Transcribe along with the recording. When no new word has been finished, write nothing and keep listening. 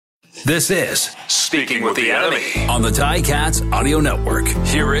This is Speaking with the Enemy on the Ticats Audio Network.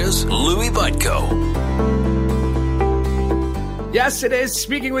 Here is Louie Butko. Yes, it is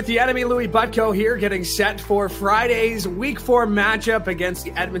Speaking with the Enemy. Louie Butko here, getting set for Friday's Week 4 matchup against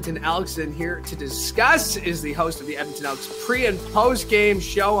the Edmonton Elks. And here to discuss is the host of the Edmonton Elks pre- and post-game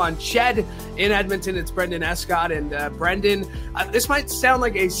show on CHED in Edmonton. It's Brenden Escott. And Brenden, this might sound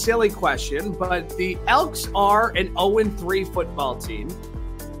like a silly question, but the Elks are an 0-3 football team.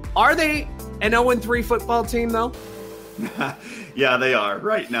 Are they an 0-3 football team, though? Yeah, they are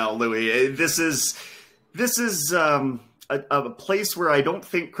right now, Louie. This is a place where I don't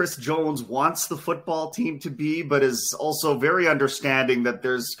think Chris Jones wants the football team to be, but is also very understanding that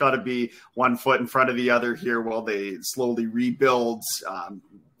there's got to be one foot in front of the other here while they slowly rebuild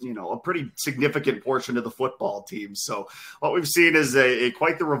a pretty significant portion of the football team. So what we've seen is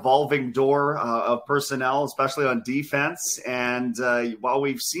quite the revolving door of personnel, especially on defense. And while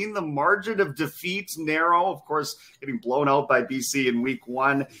we've seen the margin of defeat narrow, of course, getting blown out by BC in week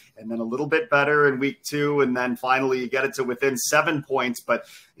 1, and then a little bit better in week 2, and then finally you get it to within 7 points. But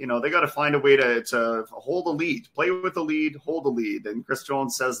they got to find a way to hold a lead, play with the lead, hold the lead. And Chris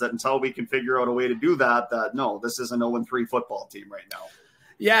Jones says that until we can figure out a way to do that, no, this is an 0-3 football team right now.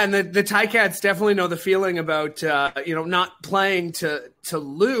 Yeah, and the Ticats definitely know the feeling about, not playing to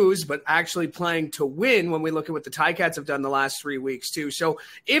lose, but actually playing to win when we look at what the Ticats have done the last 3 weeks, too. So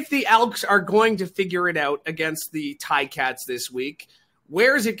if the Elks are going to figure it out against the Ticats this week,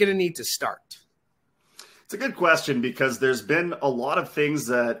 where is it going to need to start? It's a good question because there's been a lot of things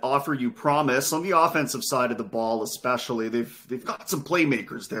that offer you promise on the offensive side of the ball, especially. They've got some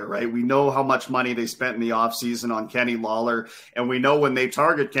playmakers there, right? We know how much money they spent in the offseason on Kenny Lawler, and we know when they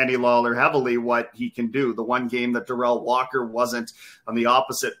target Kenny Lawler heavily what he can do. The one game that Darrell Walker wasn't on the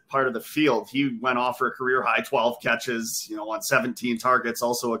opposite part of the field, he went off for a career-high 12 catches, on 17 targets,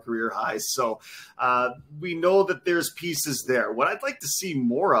 also a career high. So we know that there's pieces there. What I'd like to see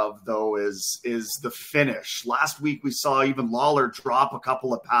more of, though, is the finish. Last week, we saw even Lawler drop a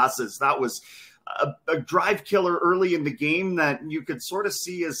couple of passes. That was a drive killer early in the game that you could sort of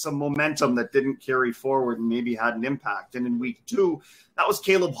see as some momentum that didn't carry forward and maybe had an impact. And in week 2, that was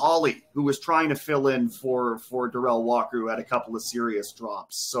Caleb Hawley, who was trying to fill in for Darrell Walker, who had a couple of serious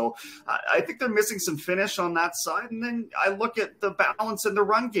drops. So I think they're missing some finish on that side. And then I look at the balance in the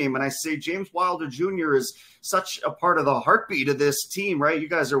run game, and I say James Wilder Jr. is such a part of the heartbeat of this team, right? You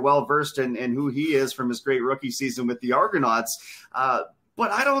guys are well-versed in who he is from his great rookie season with the Argonauts. But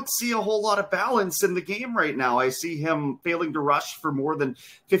I don't see a whole lot of balance in the game right now. I see him failing to rush for more than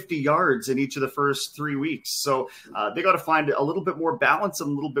 50 yards in each of the first 3 weeks. So they got to find a little bit more balance and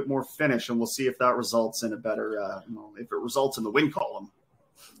a little bit more finish, and we'll see if that results in a better, if it results in the win column.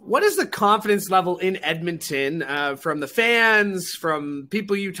 What is the confidence level in Edmonton from the fans, from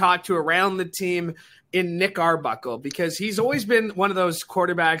people you talk to around the team in Nick Arbuckle? Because he's always been one of those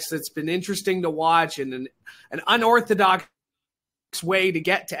quarterbacks that's been interesting to watch and an unorthodox way to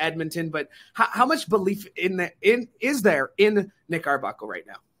get to Edmonton, but how much belief is there in Nick Arbuckle right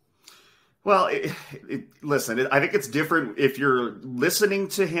now? Well, listen, I think it's different if you're listening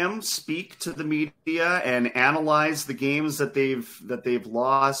to him speak to the media and analyze the games that they've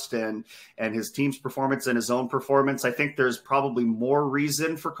lost and his team's performance and his own performance. I think there's probably more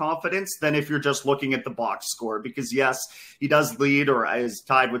reason for confidence than if you're just looking at the box score, because yes, he does lead or is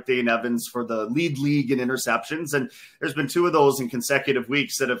tied with Dane Evans for the league in interceptions. And there's been 2 of those in consecutive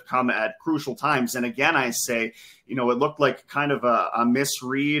weeks that have come at crucial times. And again, I say, it looked like kind of a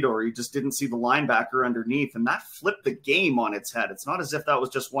misread, or he just didn't see the linebacker underneath, and that flipped the game on its head. It's not as if that was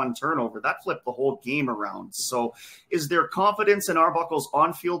just one turnover. That flipped the whole game around. So is there confidence in Arbuckle's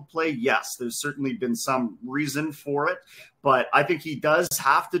on-field play? Yes, there's certainly been some reason for it, but I think he does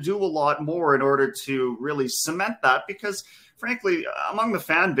have to do a lot more in order to really cement that, because frankly, among the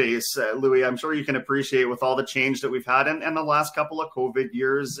fan base, Louie, I'm sure you can appreciate with all the change that we've had in the last couple of COVID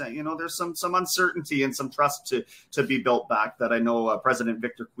years, there's some uncertainty and some trust to be built back that I know President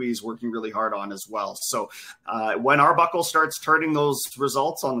Victor Cui is working really hard on as well. So when Arbuckle starts turning those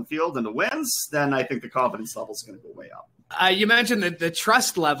results on the field into wins, then I think the confidence level is going to go way up. You mentioned the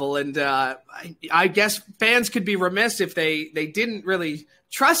trust level, and I guess fans could be remiss if they didn't really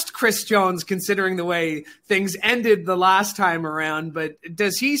trust Chris Jones, considering the way things ended the last time around. But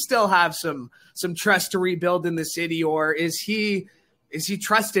does he still have some trust to rebuild in the city, or is he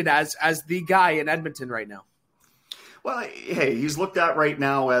trusted as the guy in Edmonton right now? Well, hey, he's looked at right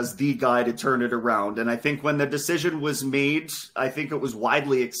now as the guy to turn it around. And I think when the decision was made, I think it was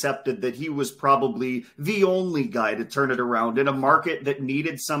widely accepted that he was probably the only guy to turn it around in a market that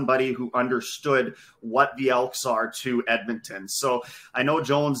needed somebody who understood what the Elks are to Edmonton. So I know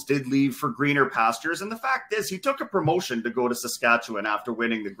Jones did leave for greener pastures. And the fact is, he took a promotion to go to Saskatchewan after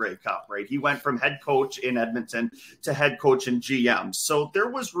winning the Grey Cup, right? He went from head coach in Edmonton to head coach in GM. So there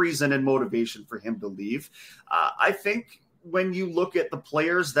was reason and motivation for him to leave. I think when you look at the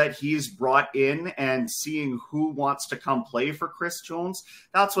players that he's brought in and seeing who wants to come play for Chris Jones,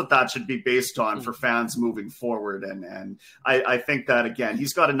 that's what that should be based on for fans moving forward. And I think that, again,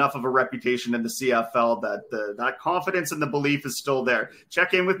 he's got enough of a reputation in the CFL that that confidence and the belief is still there.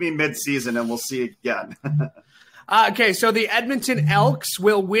 Check in with me mid-season and we'll see again. Okay, so the Edmonton Elks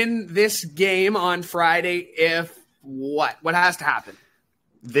will win this game on Friday if what? What has to happen?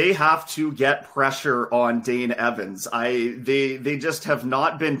 They have to get pressure on Dane Evans. They just have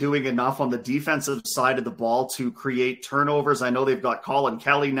not been doing enough on the defensive side of the ball to create turnovers. I know they've got Colin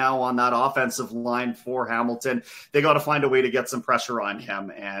Kelly now on that offensive line for Hamilton. They got to find a way to get some pressure on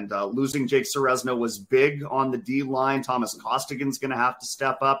him. And losing Jake Ceresno was big on the D line. Thomas Costigan's going to have to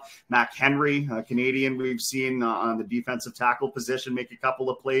step up. Mac Henry, a Canadian we've seen on the defensive tackle position, make a couple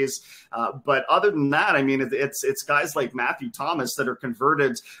of plays. But other than that, I mean, it's guys like Matthew Thomas that are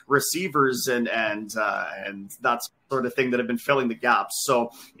converted receivers and that sort of thing that have been filling the gaps. So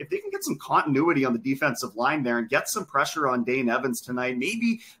if they can get some continuity on the defensive line there and get some pressure on Dane Evans tonight,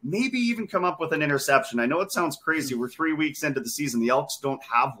 maybe even come up with an interception. I know it sounds crazy. We're 3 weeks into the season. The Elks don't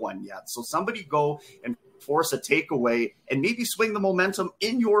have one yet. So somebody go and force a takeaway and maybe swing the momentum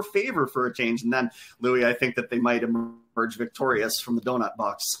in your favor for a change. And then, Louie, I think that they might emerge victorious from the donut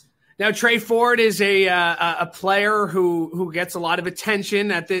box. Now, Tre Ford is a player who gets a lot of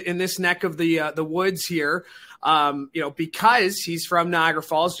attention in this neck of the woods here, because he's from Niagara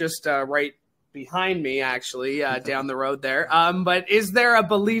Falls, just right behind me, actually, down the road there. But is there a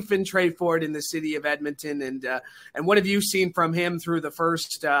belief in Tre Ford in the city of Edmonton, and what have you seen from him through the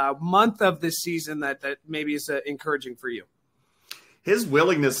first month of this season that maybe is encouraging for you? His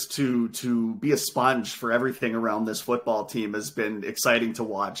willingness to be a sponge for everything around this football team has been exciting to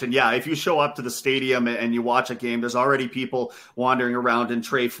watch. And yeah, if you show up to the stadium and you watch a game, there's already people wandering around in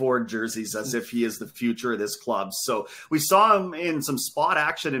Tre Ford jerseys as if he is the future of this club. So we saw him in some spot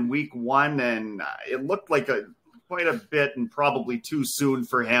action in week 1, and it looked like quite a bit and probably too soon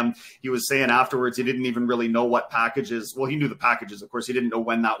for him. He was saying afterwards he didn't even really know what packages. Well, he knew the packages, of course. He didn't know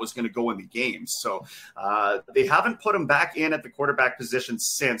when that was going to go in the game. So they haven't put him back in at the quarterback position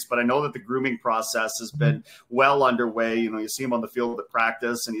since, but I know that the grooming process has been well underway. You see him on the field at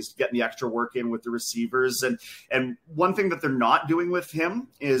practice, and he's getting the extra work in with the receivers. And one thing that they're not doing with him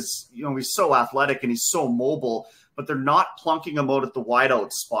is, he's so athletic and he's so mobile, but they're not plunking him out at the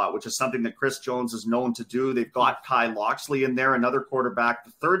wideout spot, which is something that Chris Jones is known to do. They've got Kai Loxley in there, another quarterback,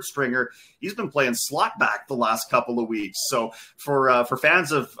 the third stringer. He's been playing slot back the last couple of weeks. So for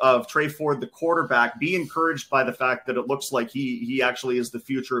fans of Tre Ford, the quarterback, be encouraged by the fact that it looks like he actually is the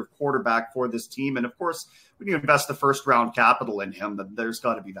future of quarterback for this team. And of course, when you invest the first round capital in him, then there's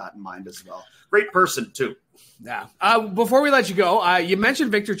got to be that in mind as well. Great person too. Yeah. Before we let you go, you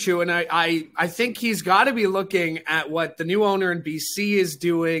mentioned Victor Chu, and I think he's got to be looking at what the new owner in BC is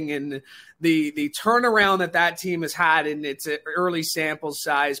doing and the turnaround that team has had in its early sample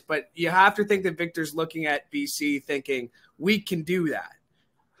size. But you have to think that Victor's looking at BC thinking, we can do that.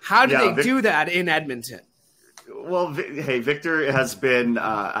 How do they do that in Edmonton? Well, hey, Victor has been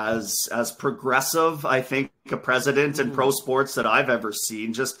as progressive, I think, a president in pro sports that I've ever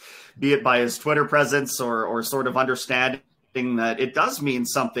seen, just be it by his Twitter presence or sort of understanding that it does mean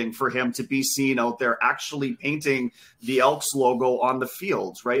something for him to be seen out there actually painting the Elks logo on the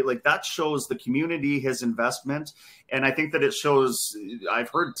field, right? Like that shows the community, his investment. And I think that it shows, I've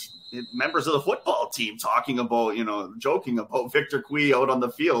heard members of the football team talking about, joking about Victor Cui out on the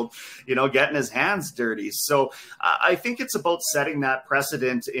field, getting his hands dirty. So I think it's about setting that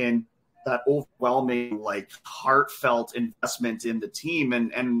precedent in that overwhelming, heartfelt investment in the team.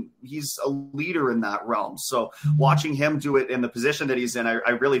 And he's a leader in that realm. So watching him do it in the position that he's in,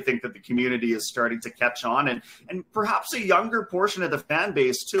 I really think that the community is starting to catch on and perhaps a younger portion of the fan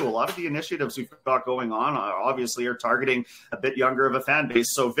base too. A lot of the initiatives we've got going on obviously are targeting a bit younger of a fan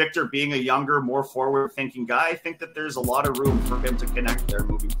base. So Victor being a younger, more forward thinking guy, I think that there's a lot of room for him to connect there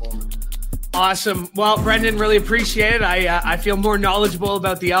moving forward. Awesome. Well, Brenden, really appreciate it. I feel more knowledgeable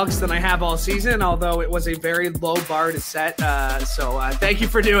about the Elks than I have all season, although it was a very low bar to set. So thank you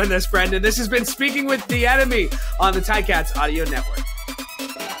for doing this, Brenden. This has been Speaking with the Enemy on the Ticats Audio Network.